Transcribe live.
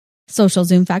Social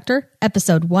Zoom Factor,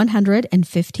 episode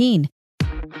 115.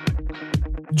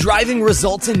 Driving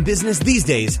results in business these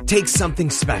days takes something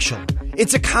special.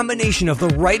 It's a combination of the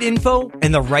right info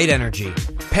and the right energy.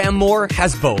 Pam Moore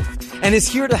has both and is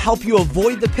here to help you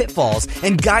avoid the pitfalls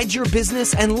and guide your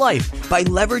business and life by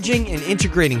leveraging and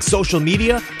integrating social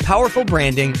media, powerful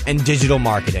branding, and digital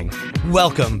marketing.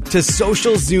 Welcome to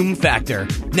Social Zoom Factor.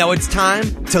 Now it's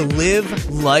time to live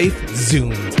life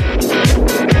zoomed.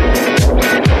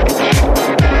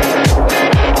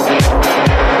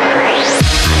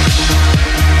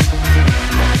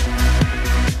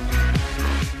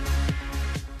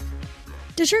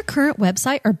 Does your current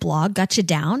website or blog got you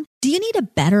down? Do you need a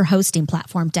better hosting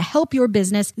platform to help your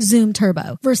business zoom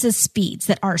turbo versus speeds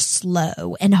that are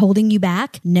slow and holding you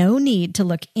back? No need to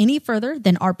look any further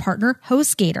than our partner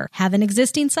HostGator. Have an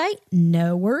existing site?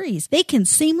 No worries. They can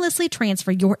seamlessly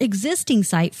transfer your existing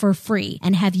site for free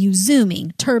and have you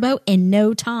zooming turbo in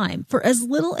no time for as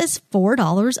little as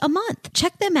 $4 a month.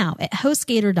 Check them out at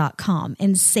HostGator.com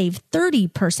and save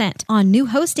 30% on new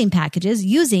hosting packages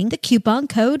using the coupon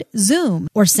code ZOOM,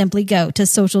 or simply go to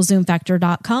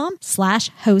socialzoomfactor.com/HostGator.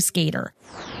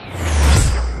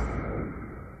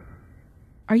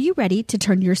 Are you ready to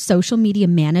turn your social media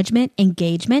management,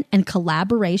 engagement, and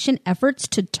collaboration efforts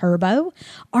to turbo?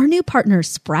 Our new partner,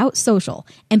 Sprout Social,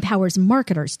 empowers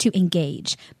marketers to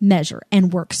engage, measure,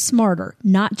 and work smarter,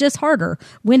 not just harder,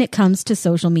 when it comes to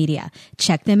social media.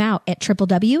 Check them out at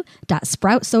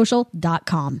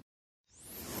www.sproutsocial.com.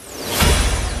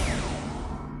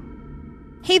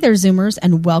 Hey there, Zoomers,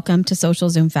 and welcome to Social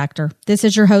Zoom Factor. This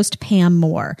is your host, Pam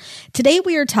Moore. Today,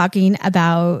 we are talking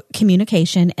about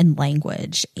communication and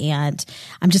language, and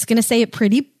I'm just going to say it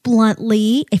pretty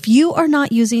bluntly. If you are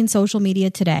not using social media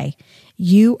today,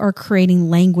 you are creating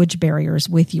language barriers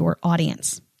with your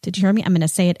audience. Did you hear me? I'm going to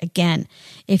say it again.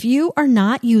 If you are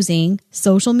not using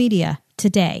social media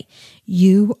today,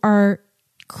 you are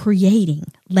creating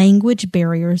language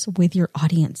barriers with your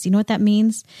audience. You know what that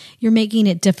means? You're making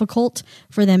it difficult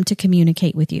for them to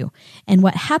communicate with you. And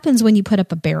what happens when you put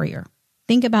up a barrier?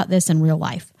 Think about this in real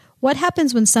life. What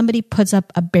happens when somebody puts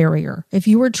up a barrier? If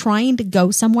you were trying to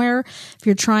go somewhere, if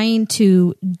you're trying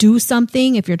to do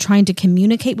something, if you're trying to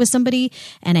communicate with somebody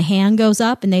and a hand goes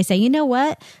up and they say, you know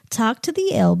what? Talk to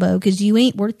the elbow because you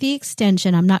ain't worth the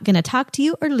extension. I'm not going to talk to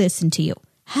you or listen to you.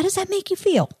 How does that make you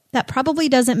feel? That probably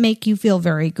doesn't make you feel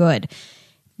very good.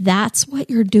 That's what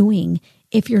you're doing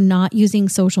if you're not using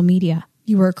social media.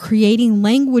 You are creating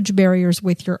language barriers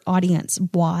with your audience.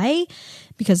 Why?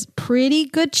 Because pretty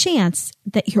good chance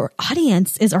that your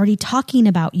audience is already talking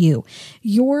about you.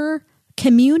 Your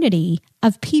community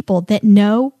of people that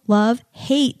know, love,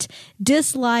 hate,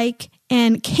 dislike,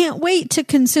 and can't wait to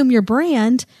consume your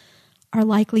brand are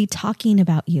likely talking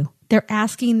about you. They're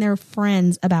asking their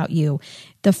friends about you.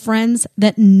 The friends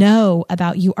that know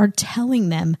about you are telling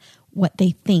them what they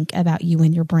think about you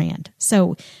and your brand.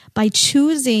 So by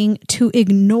choosing to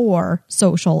ignore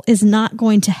social is not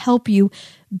going to help you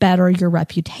better your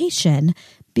reputation,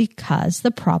 because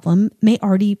the problem may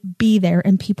already be there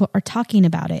and people are talking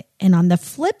about it. And on the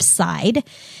flip side,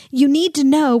 you need to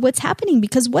know what's happening,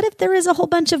 because what if there is a whole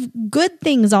bunch of good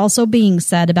things also being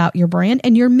said about your brand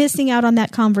and you're missing out on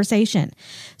that conversation?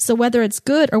 So whether it's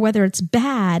good or whether it's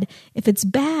bad, if it's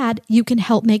bad, you can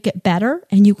help make it better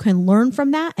and you can learn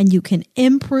from that and you can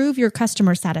improve your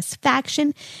customer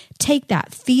satisfaction, take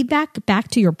that feedback back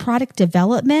to your product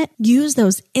development, use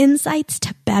those insights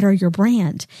to better your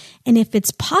brand. And if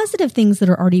it's positive things that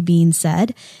are already being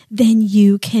said, then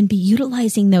you can be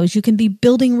utilizing those. You can be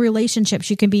building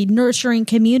relationships. You can be nurturing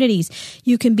communities.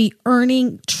 You can be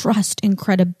earning trust and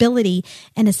credibility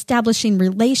and establishing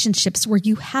relationships where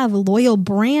you have loyal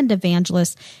brand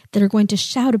evangelists that are going to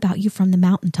shout about you from the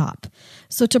mountaintop.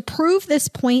 So to prove this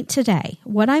point today,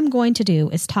 what I'm going to do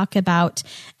is talk about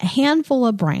a handful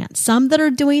of brands, some that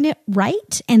are doing it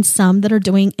right and some that are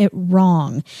doing it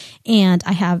wrong. And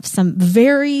I have some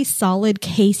very solid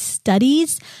case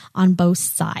studies on both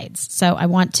sides. So I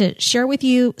want to share with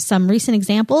you some recent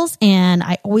examples, and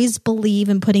I always believe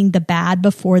in putting the bad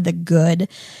before the good.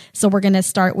 So we're going to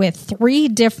start with 3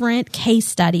 different case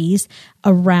studies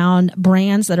around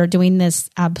brands that are doing this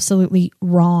absolutely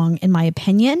wrong, in my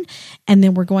opinion. And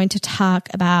then we're going to talk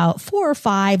about 4 or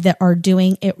 5 that are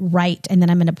doing it right. And then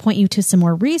I'm going to point you to some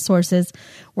more resources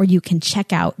where you can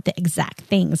check out the exact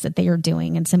things that they are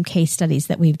doing and some case studies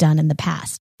that we've done in the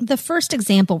past. The first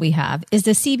example we have is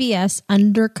the CBS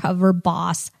Undercover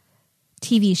Boss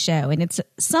TV show. And it's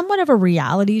somewhat of a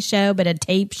reality show, but a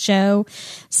tape show.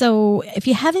 So if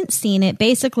you haven't seen it,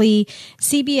 basically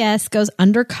CBS goes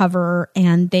undercover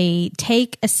and they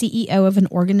take a CEO of an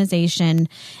organization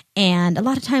And a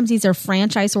lot of times these are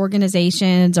franchise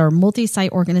organizations or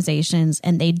multi-site organizations,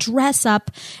 and they dress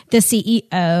up the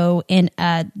CEO in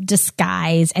a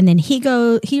disguise. And then he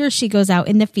or she goes out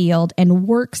in the field and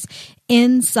works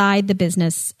inside the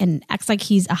business and acts like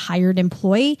he's a hired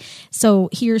employee. So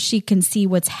he or she can see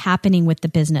what's happening with the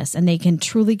business, and they can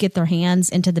truly get their hands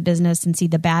into the business and see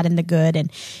the bad and the good. And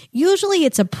usually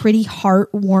it's a pretty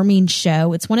heartwarming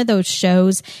show. It's one of those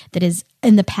shows that has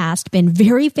in the past been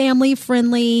very family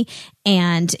friendly.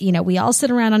 And, we all sit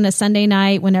around on a Sunday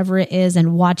night, whenever it is,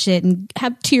 and watch it and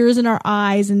have tears in our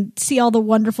eyes and see all the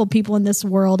wonderful people in this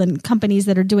world and companies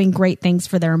that are doing great things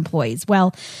for their employees.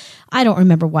 Well, I don't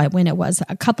remember when it was,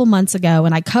 a couple months ago,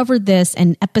 and I covered this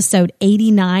in episode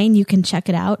 89. You can check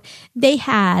it out. They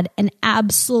had an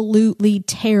absolutely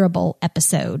terrible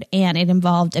episode, and it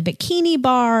involved a bikini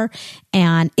bar,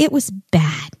 and it was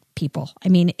bad. People.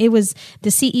 It was,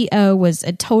 the CEO was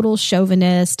a total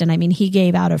chauvinist. And he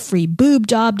gave out a free boob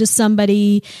job to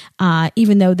somebody,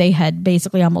 even though they had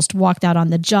basically almost walked out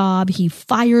on the job. He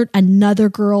fired another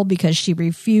girl because she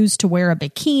refused to wear a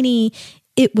bikini.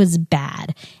 It was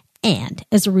bad. And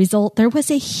as a result, there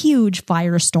was a huge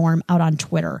firestorm out on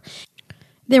Twitter.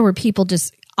 There were people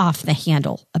just off the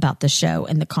handle about the show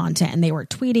and the content, and they were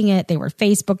tweeting it, they were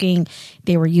Facebooking,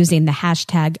 they were using the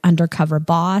hashtag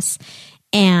 #undercoverboss.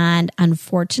 And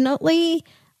unfortunately,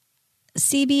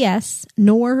 CBS,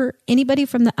 nor anybody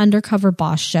from the Undercover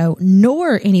Boss show,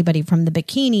 nor anybody from the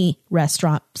bikini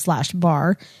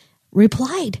restaurant/bar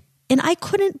replied. And I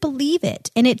couldn't believe it.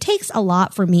 And it takes a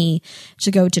lot for me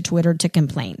to go to Twitter to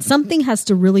complain. Something has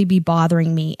to really be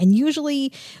bothering me. And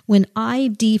usually when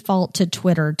I default to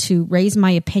Twitter to raise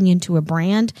my opinion to a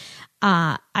brand,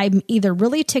 I'm either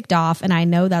really ticked off and I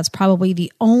know that's probably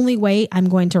the only way I'm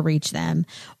going to reach them,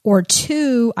 or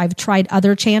two, I've tried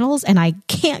other channels and I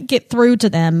can't get through to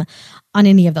them on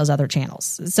any of those other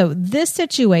channels. So this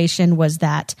situation was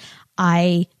that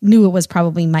I knew it was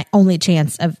probably my only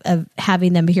chance of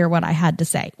having them hear what I had to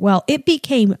say. Well, it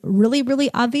became really,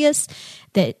 really obvious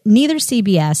that neither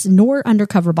CBS nor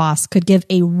Undercover Boss could give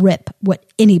a rip what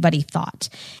anybody thought.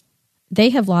 They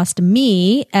have lost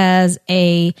me as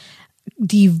a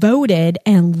devoted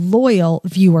and loyal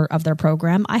viewer of their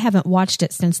program. I haven't watched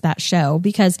it since that show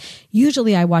because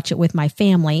usually I watch it with my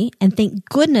family. And thank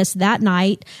goodness that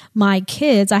night, my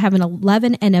kids, I have an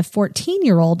 11 and a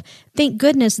 14-year-old, thank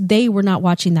goodness they were not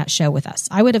watching that show with us.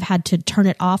 I would have had to turn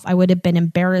it off. I would have been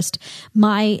embarrassed.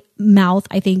 My mouth,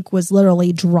 I think, was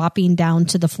literally dropping down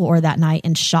to the floor that night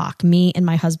in shock. Me and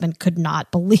my husband could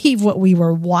not believe what we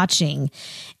were watching.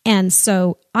 And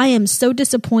so I am so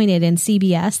disappointed in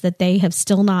CBS that they have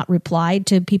still not replied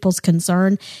to people's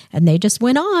concern. And they just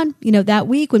went on, that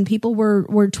week when people were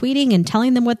tweeting and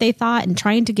telling them what they thought and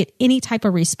trying to get any type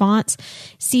of response.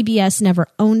 CBS never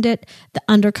owned it. The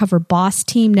Undercover Boss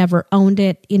team never owned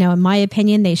it. In my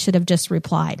opinion, they should have just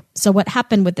replied. So what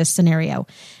happened with this scenario?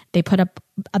 They put up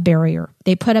a barrier.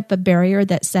 They put up a barrier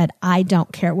that said, I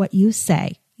don't care what you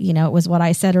say. It was what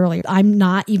I said earlier. I'm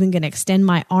not even going to extend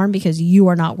my arm because you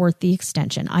are not worth the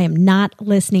extension. I am not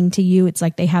listening to you. It's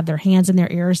like they have their hands in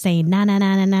their ears saying, nah, nah,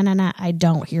 nah, nah, nah, nah, nah. I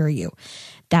don't hear you.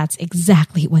 That's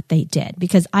exactly what they did,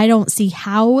 because I don't see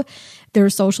how their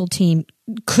social team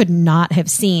could not have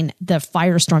seen the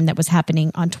firestorm that was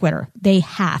happening on Twitter. They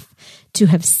have to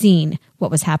have seen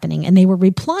what was happening. And they were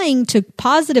replying to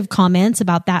positive comments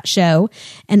about that show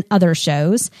and other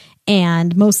shows,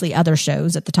 and mostly other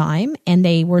shows at the time. And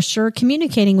they were sure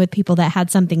communicating with people that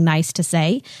had something nice to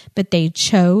say, but they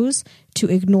chose to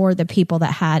ignore the people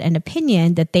that had an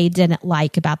opinion that they didn't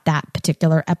like about that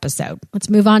particular episode. Let's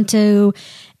move on to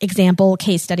example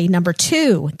case study number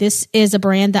 2. This is a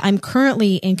brand that I'm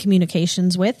currently in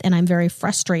communications with, and I'm very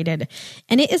frustrated,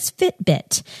 and it is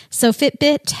Fitbit. So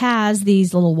Fitbit has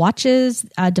these little watches,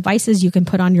 devices you can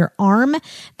put on your arm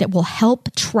that will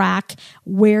help track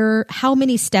how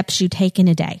many steps you take in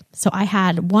a day. So I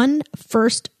had one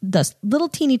first, the little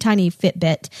teeny tiny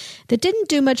Fitbit that didn't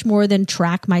do much more than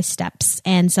track my steps.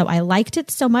 And so I liked it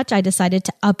so much, I decided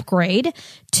to upgrade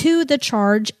to the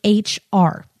Charge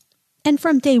HR. And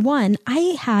from day one,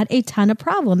 I had a ton of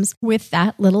problems with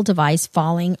that little device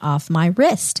falling off my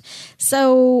wrist.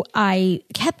 So I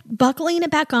kept buckling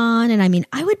it back on. And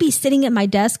I would be sitting at my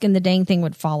desk and the dang thing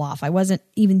would fall off. I wasn't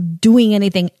even doing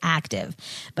anything active,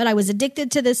 but I was addicted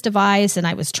to this device and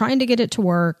I was trying to get it to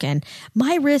work. And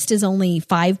my wrist is only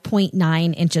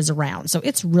 5.9 inches around. So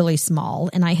it's really small.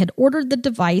 And I had ordered the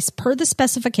device per the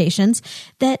specifications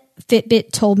that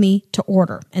Fitbit told me to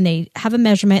order. And they have a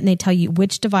measurement and they tell you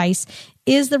which device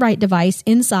is the right device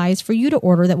in size for you to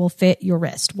order that will fit your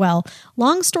wrist? Well,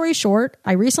 long story short,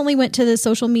 I recently went to the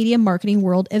Social Media Marketing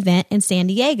World event in San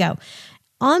Diego.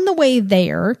 On the way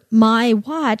there, my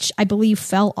watch, I believe,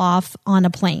 fell off on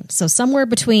a plane. So somewhere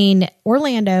between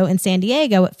Orlando and San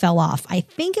Diego, it fell off. I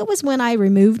think it was when I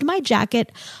removed my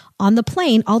jacket on the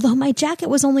plane, although my jacket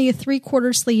was only a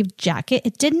 3/4 sleeve jacket.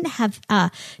 It didn't have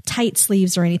tight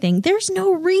sleeves or anything. There's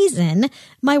no reason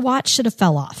my watch should have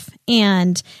fell off.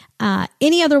 And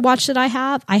any other watch that I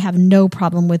have no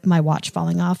problem with my watch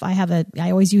falling off. I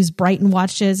always use Brighton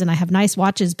watches and I have nice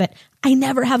watches, but I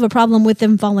never have a problem with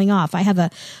them falling off. I have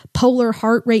a Polar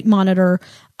heart rate monitor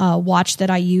watch that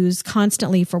I use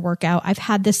constantly for workout. I've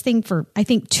had this thing for, I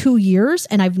think, 2 years,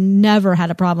 and I've never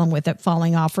had a problem with it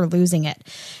falling off or losing it.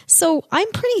 So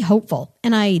I'm pretty hopeful,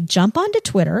 and I jump onto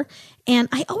Twitter, and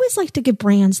I always like to give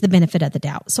brands the benefit of the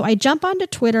doubt. So I jump onto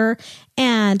Twitter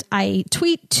and I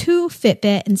tweet to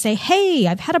Fitbit and say, hey,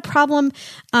 I've had a problem.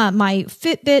 My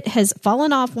Fitbit has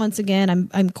fallen off once again.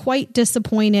 I'm quite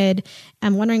disappointed.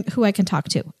 I'm wondering who I can talk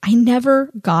to. I never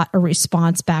got a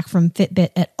response back from Fitbit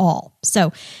at all.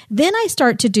 So then I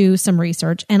start to do some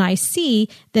research and I see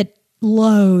that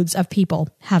loads of people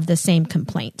have the same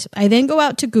complaint. I then go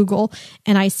out to Google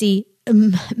and I see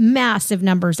massive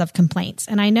numbers of complaints.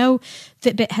 And I know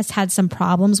Fitbit has had some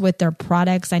problems with their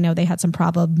products. I know they had some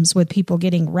problems with people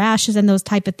getting rashes and those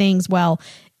type of things. Well,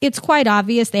 it's quite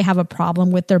obvious they have a problem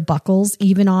with their buckles,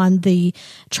 even on the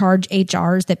Charge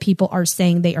HRs that people are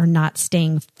saying they are not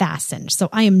staying fastened. So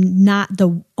I am not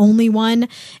the only one.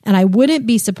 And I wouldn't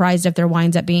be surprised if there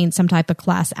winds up being some type of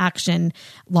class action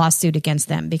lawsuit against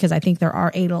them, because I think there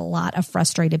are a lot of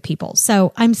frustrated people.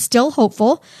 So I'm still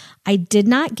hopeful. I did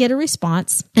not get a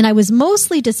response, and I was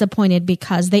mostly disappointed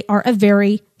because they are a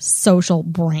very social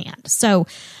brand. So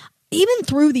even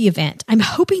through the event, I'm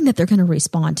hoping that they're going to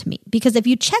respond to me, because if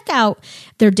you check out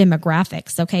their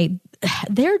demographics, okay,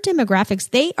 their demographics,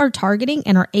 they are targeting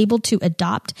and are able to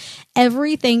adopt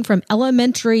everything from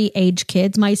elementary age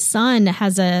kids. My son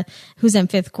who's in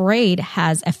 5th grade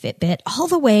has a Fitbit, all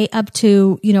the way up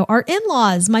to, our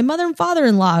in-laws. My mother and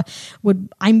father-in-law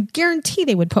I'm guaranteed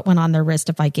they would put one on their wrist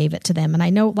if I gave it to them. And I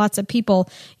know lots of people,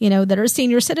 that are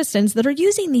senior citizens that are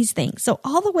using these things. So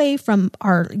all the way from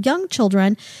our young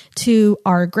children to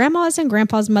our grandmas and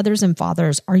grandpas, mothers and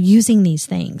fathers are using these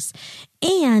things.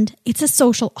 And it's a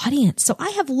social audience. So I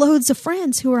have loads of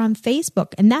friends who are on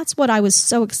Facebook. And that's what I was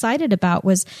so excited about,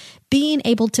 was being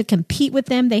able to compete with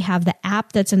them. They have the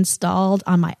app that's installed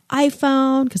on my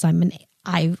iPhone, because I'm an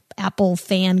Apple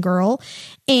fangirl.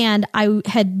 And I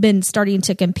had been starting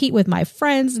to compete with my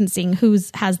friends and seeing who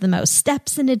has the most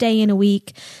steps in a day in a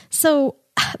week. So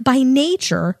by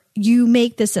nature, you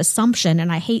make this assumption,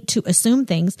 and I hate to assume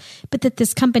things, but that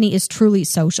this company is truly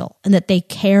social and that they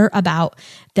care about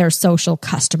their social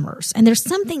customers. And there's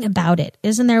something about it,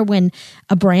 isn't there, when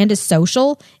a brand is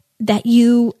social, that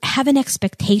you have an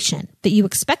expectation, that you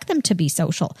expect them to be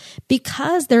social,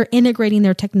 because they're integrating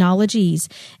their technologies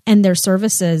and their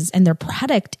services and their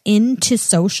product into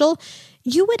social.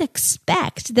 You would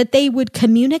expect that they would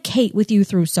communicate with you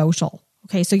through social.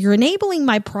 Okay, so you're enabling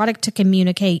my product to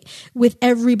communicate with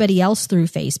everybody else through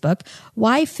Facebook.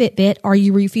 Why, Fitbit, are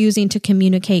you refusing to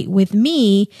communicate with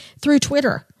me through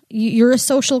Twitter? You're a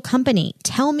social company.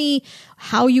 Tell me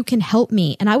how you can help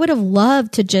me. And I would have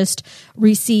loved to just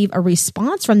receive a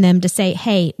response from them to say,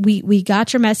 hey, we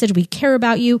got your message. We care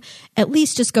about you. At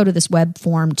least just go to this web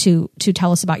form to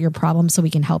tell us about your problem so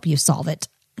we can help you solve it.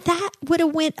 That would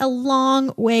have went a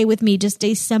long way with me, just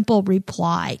a simple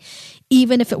reply,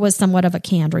 even if it was somewhat of a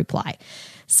canned reply.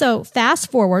 So fast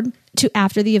forward to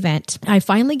after the event, I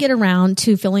finally get around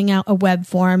to filling out a web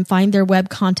form, find their web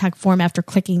contact form after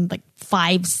clicking like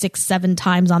 5, 6, 7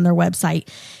 times on their website,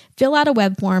 fill out a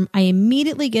web form. I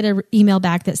immediately get an email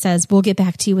back that says, we'll get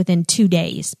back to you within 2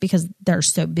 days, because they're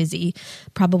so busy,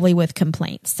 probably with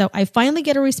complaints. So I finally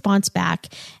get a response back.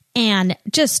 And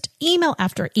just email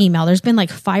after email, there's been like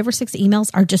 5 or 6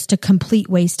 emails, are just a complete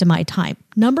waste of my time.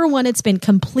 Number one, it's been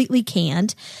completely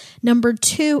canned. Number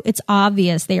two, it's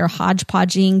obvious they are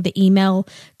hodgepodging the email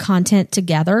content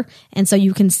together. And so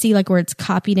you can see like where it's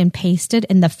copied and pasted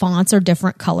and the fonts are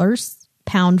different colors.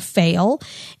 Pound fail.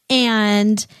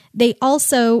 And they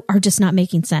also are just not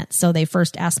making sense. So they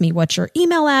first asked me, what's your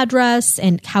email address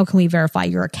and how can we verify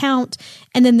your account?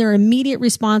 And then their immediate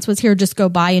response was, here, just go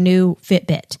buy a new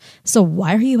Fitbit. So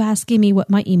why are you asking me what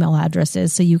my email address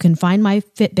is so you can find my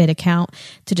Fitbit account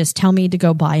to just tell me to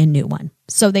go buy a new one?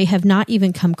 So they have not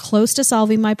even come close to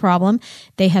solving my problem.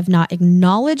 They have not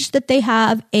acknowledged that they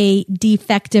have a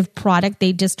defective product.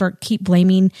 They just keep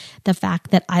blaming the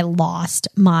fact that I lost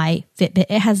my Fitbit.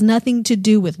 It has nothing to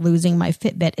do with losing my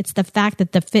Fitbit. It's the fact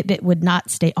that the Fitbit would not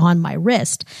stay on my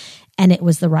wrist and it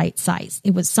was the right size.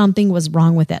 Something was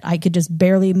wrong with it. I could just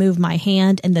barely move my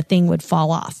hand and the thing would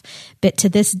fall off. But to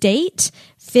this date,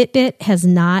 Fitbit has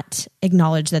not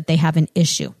acknowledged that they have an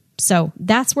issue. So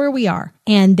that's where we are.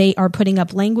 And they are putting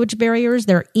up language barriers.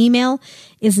 Their email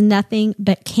is nothing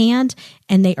but canned,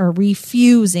 and they are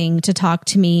refusing to talk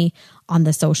to me on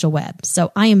the social web.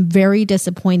 So I am very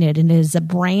disappointed. And it is a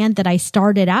brand that I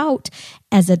started out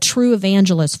as a true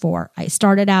evangelist for. I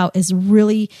started out as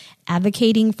really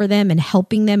advocating for them and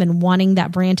helping them and wanting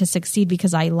that brand to succeed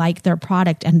because I like their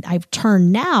product. And I've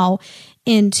turned now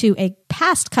into a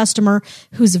past customer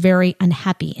who's very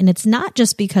unhappy. And it's not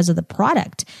just because of the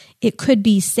product. It could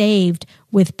be saved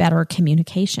with better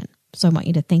communication. So I want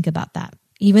you to think about that.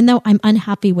 Even though I'm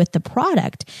unhappy with the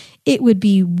product, it would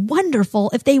be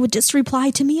wonderful if they would just reply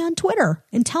to me on Twitter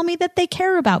and tell me that they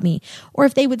care about me. Or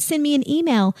if they would send me an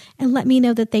email and let me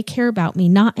know that they care about me,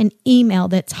 not an email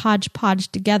that's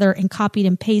hodgepodge together and copied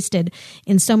and pasted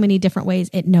in so many different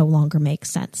ways. It no longer makes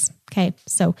sense. Okay.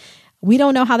 So we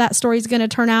don't know how that story is going to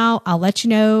turn out. I'll let you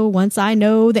know once I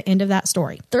know the end of that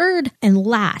story. Third and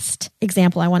last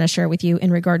example I want to share with you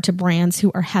in regard to brands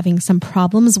who are having some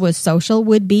problems with social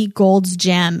would be Gold's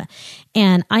Gym.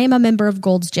 And I am a member of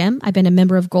Gold's Gym. I've been a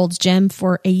member of Gold's Gym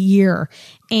for a year.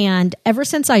 And ever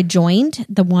since I joined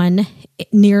the one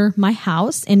near my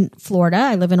house in Florida,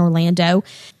 I live in Orlando,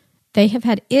 they have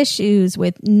had issues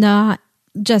with not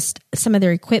just some of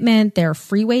their equipment, their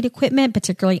free weight equipment,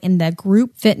 particularly in the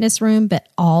group fitness room, but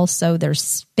also their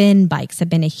spin bikes have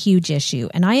been a huge issue.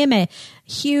 And I am a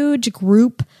huge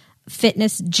group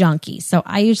fitness junkie. So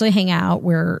I usually hang out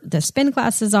where the spin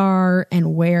classes are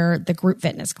and where the group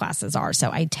fitness classes are.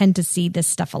 So I tend to see this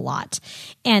stuff a lot.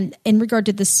 And in regard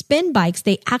to the spin bikes,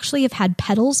 they actually have had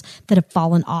pedals that have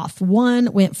fallen off.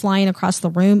 One went flying across the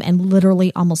room and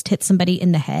literally almost hit somebody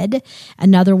in the head.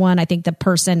 Another one, I think the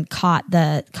person caught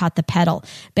the pedal.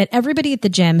 But everybody at the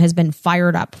gym has been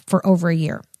fired up for over a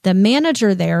year. The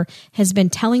manager there has been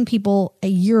telling people a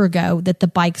year ago that the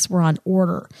bikes were on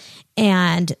order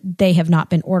and they have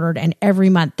not been ordered. And every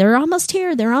month, they're almost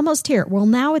here. They're almost here. Well,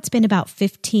 now it's been about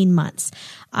 15 months.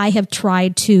 I have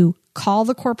tried to call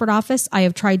the corporate office. I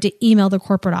have tried to email the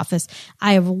corporate office.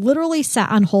 I have literally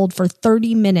sat on hold for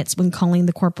 30 minutes when calling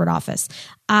the corporate office.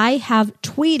 I have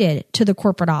tweeted to the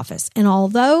corporate office. And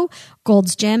although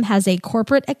Gold's Gym has a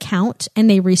corporate account and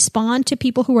they respond to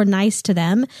people who are nice to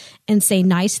them and say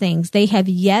nice things, they have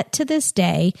yet to this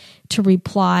day to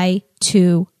reply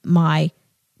to my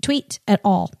tweet at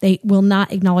all. They will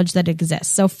not acknowledge that it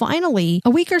exists. So finally, a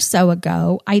week or so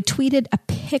ago, I tweeted a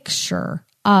picture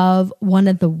of one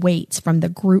of the weights from the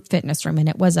group fitness room. And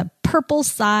it was a purple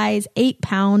size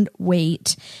 8-pound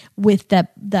weight with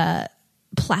the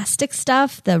plastic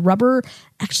stuff, the rubber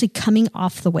actually coming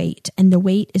off the weight. And the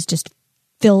weight is just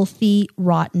filthy,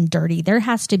 rotten, dirty. There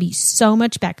has to be so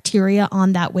much bacteria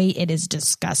on that weight. It is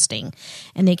disgusting.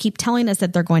 And they keep telling us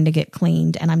that they're going to get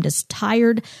cleaned. And I'm just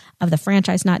tired of the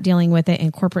franchise not dealing with it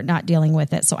and corporate not dealing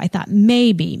with it. So I thought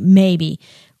maybe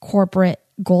corporate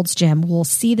Gold's Gym will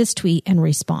see this tweet and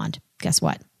respond. Guess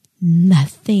what?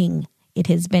 Nothing. It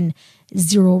has been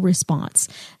zero response.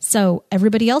 So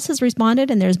everybody else has responded,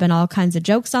 and there's been all kinds of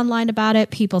jokes online about it.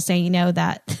 People saying,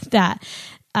 that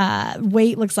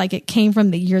weight looks like it came from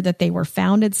the year that they were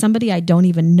founded. Somebody I don't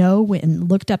even know went and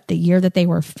looked up the year that they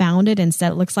were founded and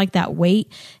said it looks like that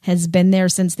weight has been there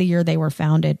since the year they were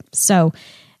founded. So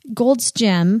Gold's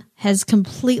Gym has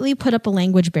completely put up a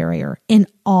language barrier in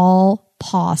all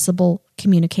possible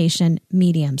communication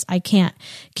mediums. I can't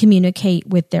communicate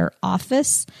with their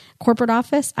office, corporate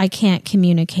office. I can't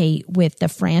communicate with the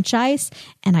franchise,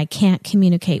 and I can't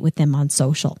communicate with them on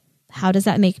social. How does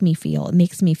that make me feel? It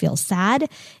makes me feel sad.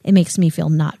 It makes me feel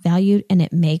not valued, and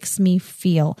it makes me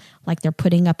feel like they're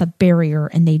putting up a barrier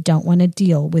and they don't want to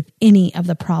deal with any of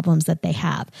the problems that they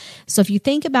have. So if you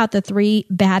think about the 3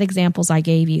 bad examples I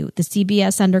gave you, the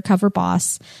CBS Undercover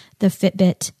Boss, the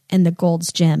Fitbit, and the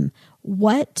Gold's Gym,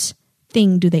 what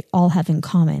thing do they all have in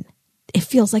common? It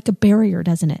feels like a barrier,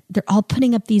 doesn't it? They're all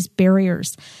putting up these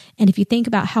barriers. And if you think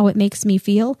about how it makes me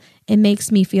feel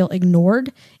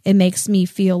ignored. It makes me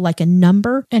feel like a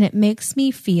number, and it makes me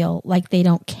feel like they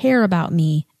don't care about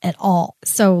me at all.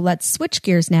 So let's switch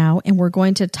gears now, and we're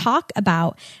going to talk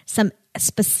about some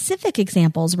specific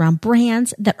examples around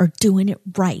brands that are doing it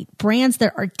right, brands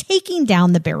that are taking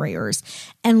down the barriers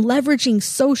and leveraging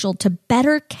social to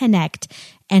better connect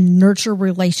and nurture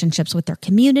relationships with their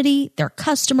community, their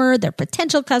customer, their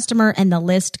potential customer, and the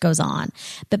list goes on.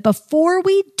 But before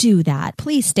we do that,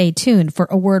 please stay tuned for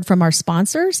a word from our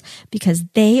sponsors because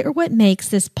they are what makes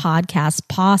this podcast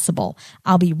possible.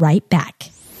 I'll be right back.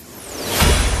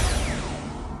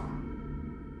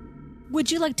 Would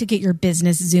you like to get your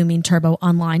business zooming turbo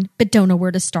online, but don't know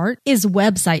where to start? Is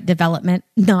website development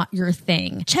not your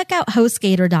thing? Check out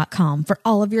HostGator.com for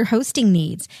all of your hosting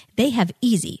needs. They have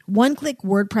easy one-click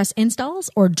WordPress installs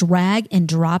or drag and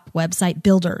drop website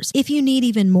builders. If you need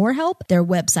even more help, their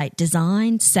website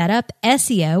design, setup,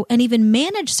 SEO, and even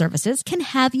managed services can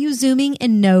have you zooming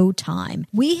in no time.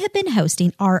 We have been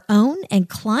hosting our own and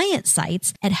client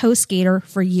sites at HostGator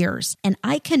for years, and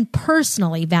I can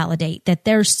personally validate that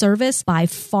their service by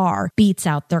far beats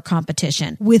out their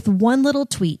competition. With one little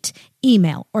tweet,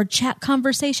 email, or chat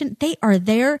conversation, they are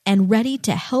there and ready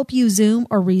to help you Zoom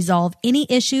or resolve any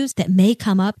issues that may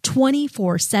come up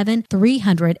 24/7,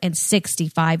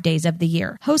 365 days of the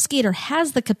year. HostGator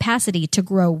has the capacity to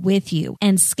grow with you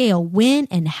and scale when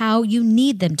and how you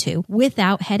need them to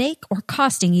without headache or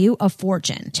costing you a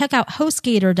fortune. Check out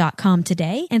HostGator.com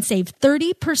today and save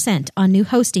 30% on new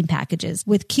hosting packages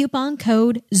with coupon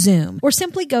code ZOOM, or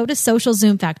simply go to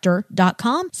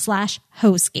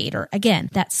socialzoomfactor.com/HostGator. Again,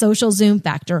 that's socialzoomfactor.com/HostGator.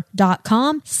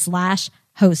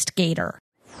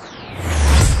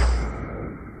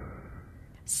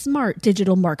 Smart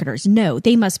digital marketers know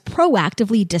they must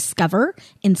proactively discover,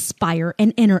 inspire,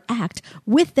 and interact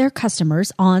with their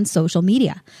customers on social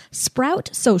media. Sprout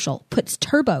Social puts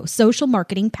turbo social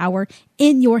marketing power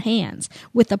in your hands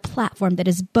with a platform that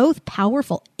is both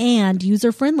powerful and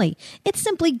user-friendly. It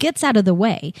simply gets out of the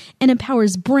way and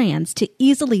empowers brands to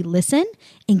easily listen,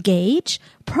 engage,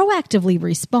 proactively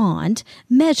respond,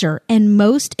 measure, and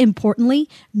most importantly,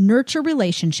 nurture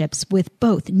relationships with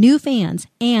both new fans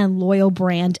and loyal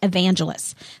brand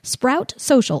evangelists. Sprout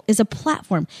Social is a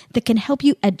platform that can help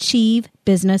you achieve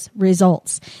business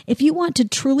results. If you want to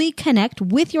truly connect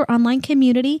with your online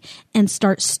community and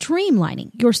start streamlining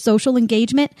your social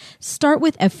engagement, start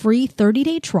with a free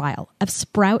 30-day trial of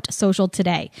Sprout Social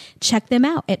today. Check them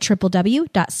out at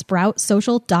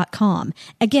www.sproutsocial.com.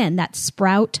 Again, that's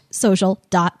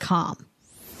sproutsocial.com.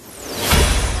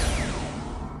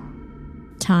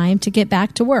 Time to get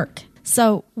back to work.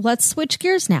 So let's switch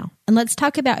gears now and let's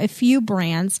talk about a few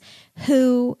brands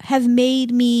who have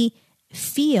made me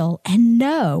feel and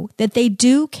know that they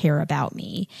do care about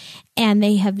me. And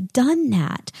they have done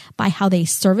that by how they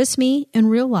service me in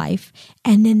real life.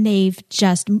 And then they've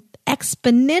just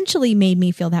exponentially made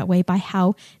me feel that way by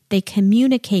how they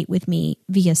communicate with me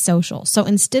via social. So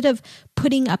instead of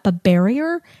putting up a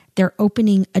barrier, they're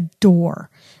opening a door.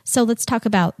 So let's talk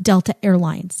about Delta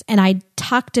Airlines. And I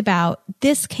talked about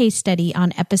this case study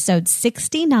on episode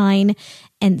 69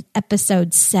 and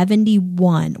episode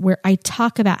 71, where I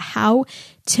talk about how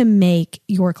to make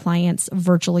your clients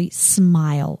virtually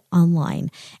smile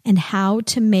online and how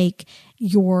to make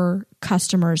your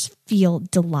customers feel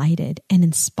delighted and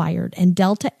inspired. And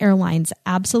Delta Airlines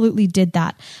absolutely did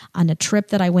that on a trip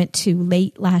that I went to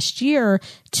late last year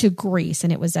to Greece.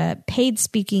 And it was a paid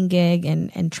speaking gig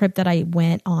and trip that I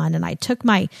went on. And I took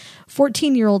my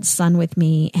 14-year-old son with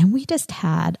me and we just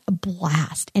had a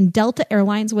blast. And Delta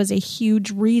Airlines was a huge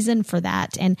reason for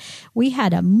that. And we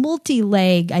had a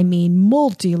multi-leg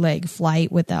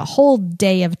flight with a whole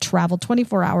day of travel,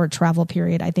 24-hour travel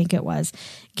period, I think it was,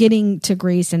 getting to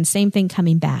Greece, and same thing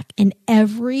coming back. And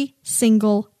every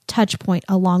single touch point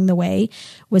along the way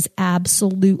was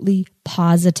absolutely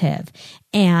positive.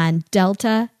 And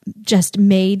Delta just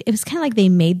it was kind of like they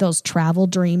made those travel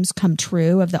dreams come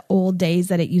true of the old days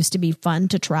that it used to be fun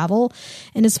to travel.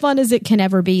 And as fun as it can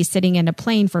ever be sitting in a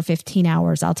plane for 15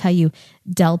 hours, I'll tell you,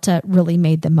 Delta really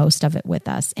made the most of it with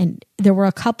us. And there were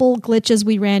a couple glitches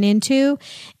we ran into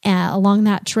along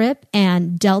that trip,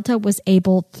 and Delta was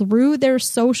able, through their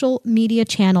social media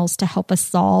channels, to help us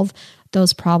solve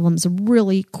those problems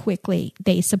really quickly.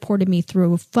 They supported me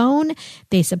through phone.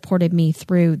 They supported me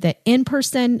through the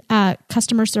in-person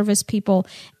customer service people,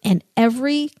 and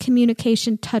every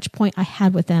communication touch point I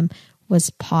had with them was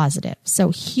positive. So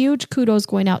huge kudos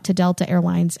going out to Delta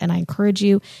Airlines, and I encourage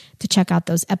you to check out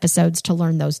those episodes to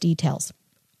learn those details.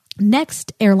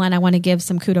 Next airline I want to give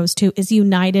some kudos to is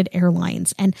United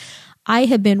Airlines, and I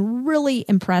have been really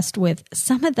impressed with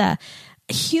some of the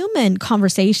human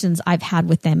conversations I've had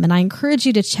with them, and I encourage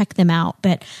you to check them out.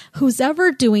 But who's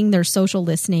ever doing their social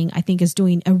listening, I think, is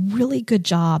doing a really good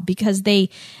job because they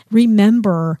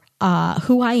remember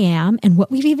who I am and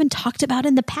what we've even talked about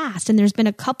in the past. And there's been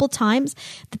a couple times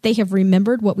that they have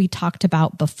remembered what we talked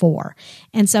about before.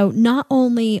 And so not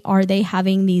only are they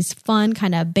having these fun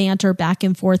kind of banter back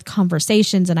and forth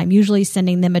conversations, and I'm usually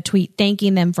sending them a tweet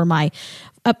thanking them for my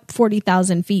up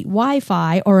 40,000 feet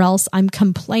Wi-Fi, or else I'm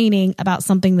complaining about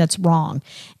something that's wrong.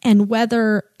 And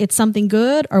whether it's something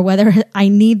good or whether I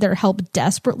need their help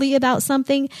desperately about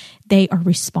something, they are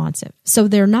responsive. So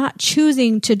they're not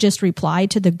choosing to just reply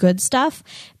to the good stuff.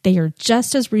 They are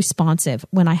just as responsive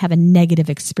when I have a negative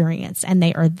experience, and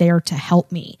they are there to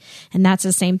help me. And that's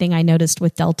the same thing I noticed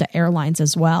with Delta Airlines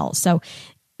as well. So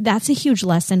that's a huge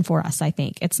lesson for us, I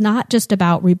think. It's not just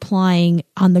about replying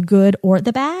on the good or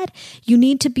the bad. You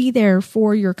need to be there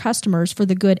for your customers for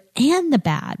the good and the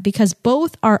bad, because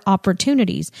both are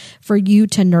opportunities for you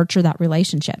to nurture that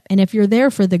relationship. And if you're there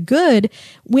for the good,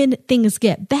 when things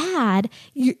get bad,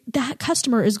 that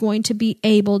customer is going to be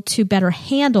able to better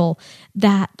handle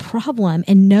that problem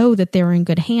and know that they're in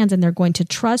good hands and they're going to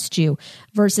trust you,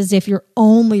 versus if you're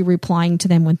only replying to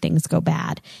them when things go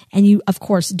bad. And you, of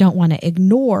course, don't want to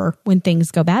ignore when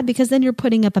things go bad, because then you're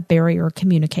putting up a barrier of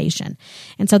communication.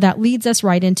 And so that leads us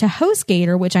right into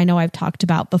HostGator, which I know I've talked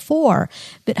about before.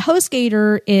 But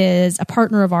HostGator is a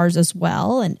partner of ours as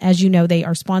well. And as you know, they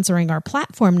are sponsoring our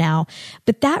platform now.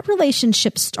 But that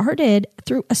relationship started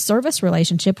through a service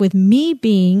relationship with me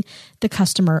being the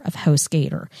customer of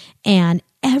HostGator. And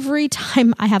every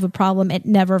time I have a problem, it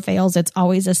never fails. It's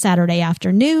always a Saturday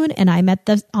afternoon, and I'm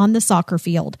on the soccer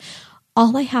field.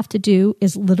 All I have to do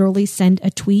is literally send a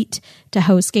tweet to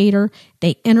HostGator.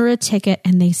 They enter a ticket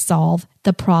and they solve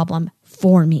the problem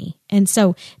for me. And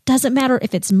so doesn't matter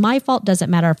if it's my fault, doesn't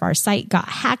matter if our site got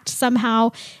hacked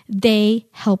somehow, they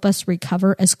help us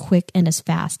recover as quick and as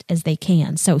fast as they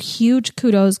can. So huge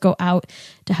kudos go out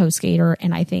to HostGator,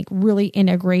 and I think really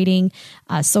integrating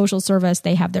social service.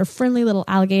 They have their friendly little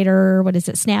alligator,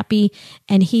 Snappy,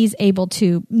 and he's able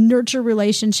to nurture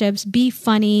relationships, be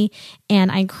funny,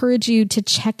 and I encourage you to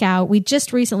check out, we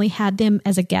just recently had them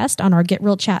as a guest on our Get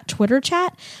Real Chat Twitter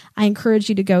chat. I encourage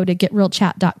you to go to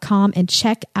getrealchat.com and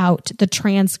check out the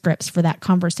transcripts for that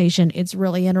conversation. It's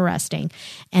really interesting.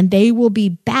 And they will be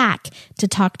back to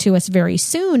talk to us very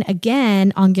soon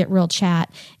again on Get Real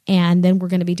Chat. And then we're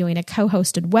going to be doing a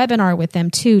co-hosted webinar with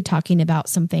them too, talking about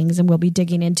some things, and we'll be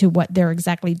digging into what they're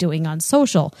exactly doing on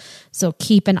social. So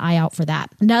keep an eye out for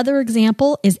that. Another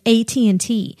example is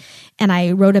AT&T. And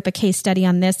I wrote up a case study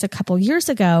on this a couple years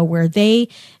ago where they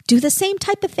do the same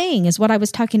type of thing as what I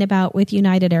was talking about with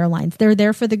United Airlines. They're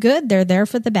there for the good, they're there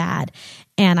for the bad.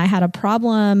 And I had a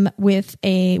problem with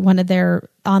one of their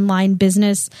online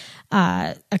business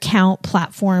account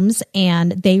platforms,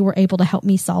 and they were able to help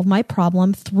me solve my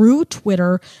problem through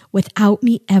Twitter without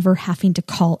me ever having to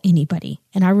call anybody.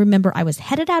 And I remember I was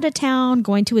headed out of town,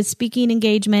 going to a speaking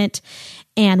engagement,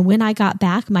 and when I got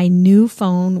back, my new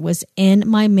phone was in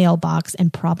my mailbox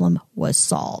and problem was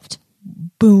solved.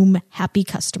 Boom, happy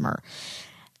customer.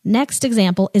 Next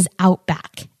example is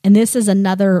Outback. And this is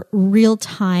another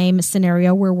real-time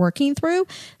scenario we're working through.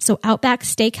 So Outback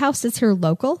Steakhouse is here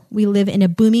local. We live in a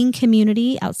booming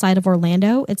community outside of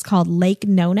Orlando. It's called Lake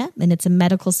Nona, and it's a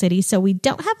medical city. So we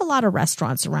don't have a lot of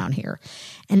restaurants around here.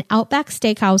 And Outback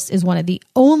Steakhouse is one of the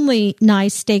only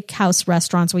nice steakhouse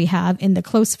restaurants we have in the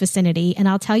close vicinity. And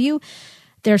I'll tell you,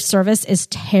 their service is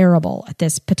terrible at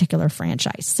this particular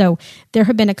franchise. So there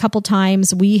have been a couple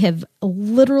times we have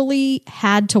literally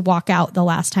had to walk out the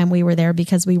last time we were there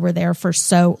because we were there for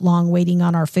so long waiting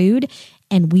on our food,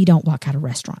 and we don't walk out of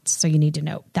restaurants. So you need to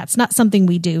know that's not something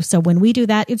we do. So when we do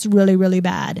that, it's really, really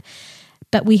bad.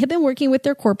 But we have been working with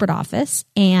their corporate office,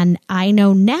 and I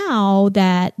know now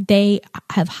that they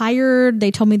have hired,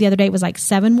 they told me the other day it was like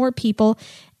 7 more people,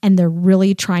 and they're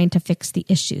really trying to fix the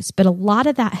issues. But a lot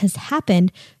of that has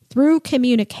happened through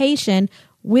communication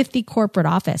with the corporate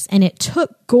office. And it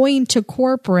took going to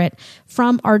corporate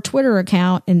from our Twitter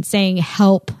account and saying,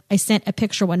 help. I sent a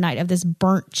picture one night of this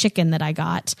burnt chicken that I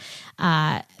got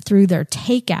through their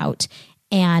takeout.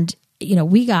 And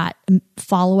we got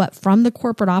follow-up from the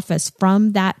corporate office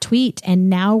from that tweet.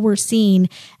 And now we're seeing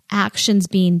actions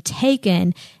being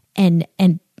taken and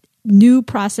new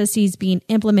processes being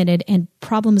implemented and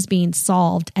problems being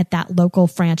solved at that local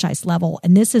franchise level.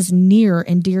 And this is near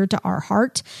and dear to our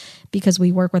heart because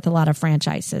we work with a lot of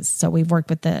franchises. So we work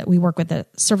with the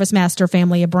ServiceMaster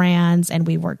family of brands, and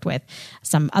we worked with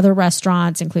some other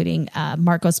restaurants, including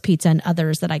Marco's Pizza and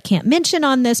others that I can't mention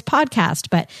on this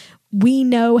podcast, but we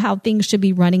know how things should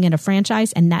be running in a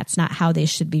franchise, and that's not how they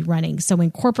should be running. So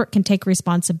when corporate can take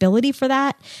responsibility for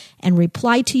that and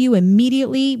reply to you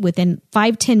immediately within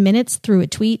 5-10 minutes through a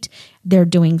tweet, they're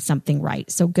doing something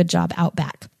right. So good job,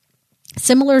 Outback.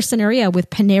 Similar scenario with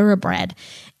Panera Bread.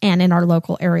 And in our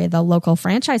local area, the local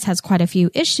franchise has quite a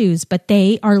few issues, but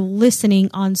they are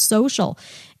listening on social.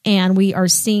 And we are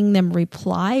seeing them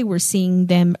reply. We're seeing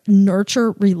them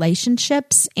nurture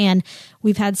relationships. And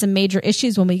we've had some major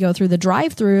issues when we go through the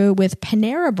drive-through with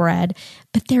Panera Bread,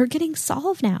 but they're getting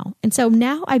solved now. And so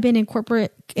now I've been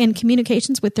in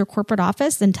communications with their corporate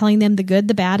office and telling them the good,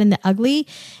 the bad, and the ugly.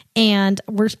 And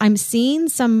I'm seeing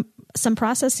some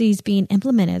processes being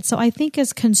implemented. So I think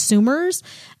as consumers,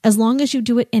 as long as you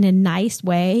do it in a nice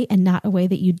way and not a way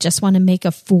that you just want to make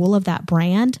a fool of that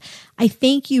brand, I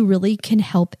think you really can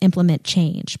help implement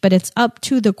change. But it's up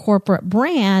to the corporate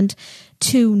brand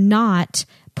to not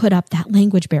put up that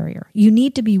language barrier. You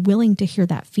need to be willing to hear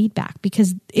that feedback,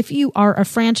 because if you are a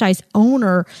franchisee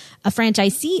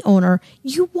owner,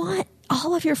 you want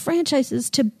all of your franchises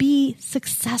to be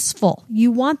successful.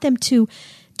 You want them to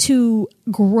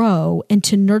grow and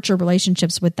to nurture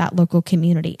relationships with that local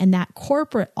community. And that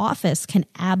corporate office can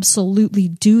absolutely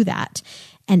do that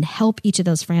and help each of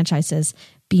those franchises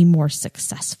be more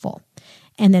successful.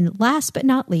 And then last but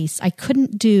not least, I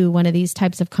couldn't do one of these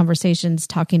types of conversations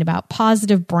talking about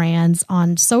positive brands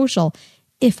on social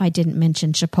if I didn't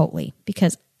mention Chipotle,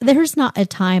 because there's not a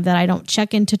time that I don't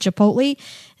check into Chipotle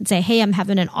and say, hey, I'm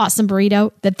having an awesome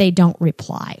burrito, that they don't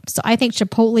reply. So I think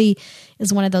Chipotle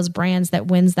is one of those brands that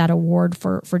wins that award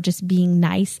for just being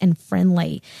nice and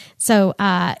friendly. So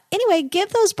anyway, give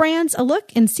those brands a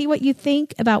look and see what you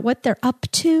think about what they're up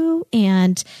to.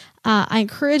 And I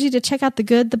encourage you to check out the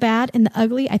good, the bad, and the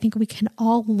ugly. I think we can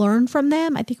all learn from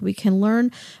them. I think we can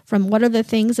learn from what are the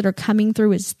things that are coming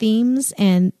through as themes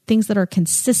and things that are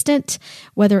consistent,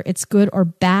 whether it's good or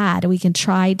bad. We can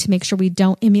try to make sure we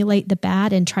don't emulate the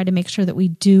bad and try to make sure that we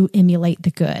do emulate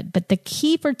the good. But the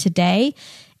key for today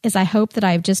is I hope that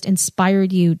I've just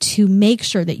inspired you to make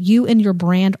sure that you and your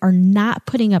brand are not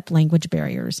putting up language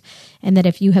barriers, and that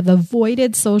if you have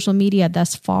avoided social media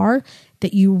thus far,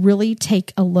 that you really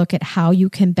take a look at how you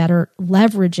can better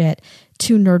leverage it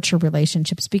to nurture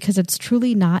relationships, because it's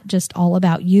truly not just all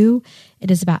about you. It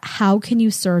is about how can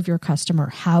you serve your customer?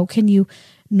 How can you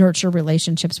nurture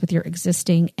relationships with your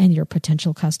existing and your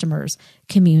potential customers,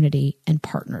 community, and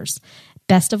partners?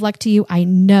 Best of luck to you. I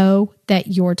know that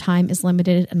your time is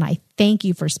limited, and I thank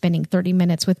you for spending 30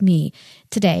 minutes with me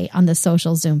today on the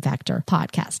Social Zoom Factor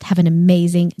podcast. Have an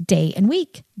amazing day and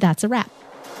week. That's a wrap.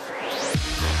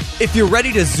 If you're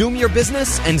ready to Zoom your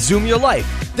business and Zoom your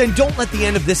life, then don't let the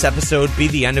end of this episode be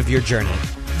the end of your journey.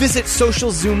 Visit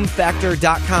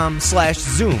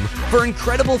socialzoomfactor.com/Zoom for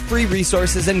incredible free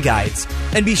resources and guides.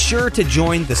 And be sure to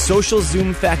join the Social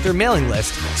Zoom Factor mailing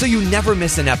list so you never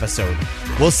miss an episode.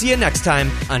 We'll see you next time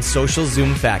on Social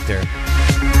Zoom Factor.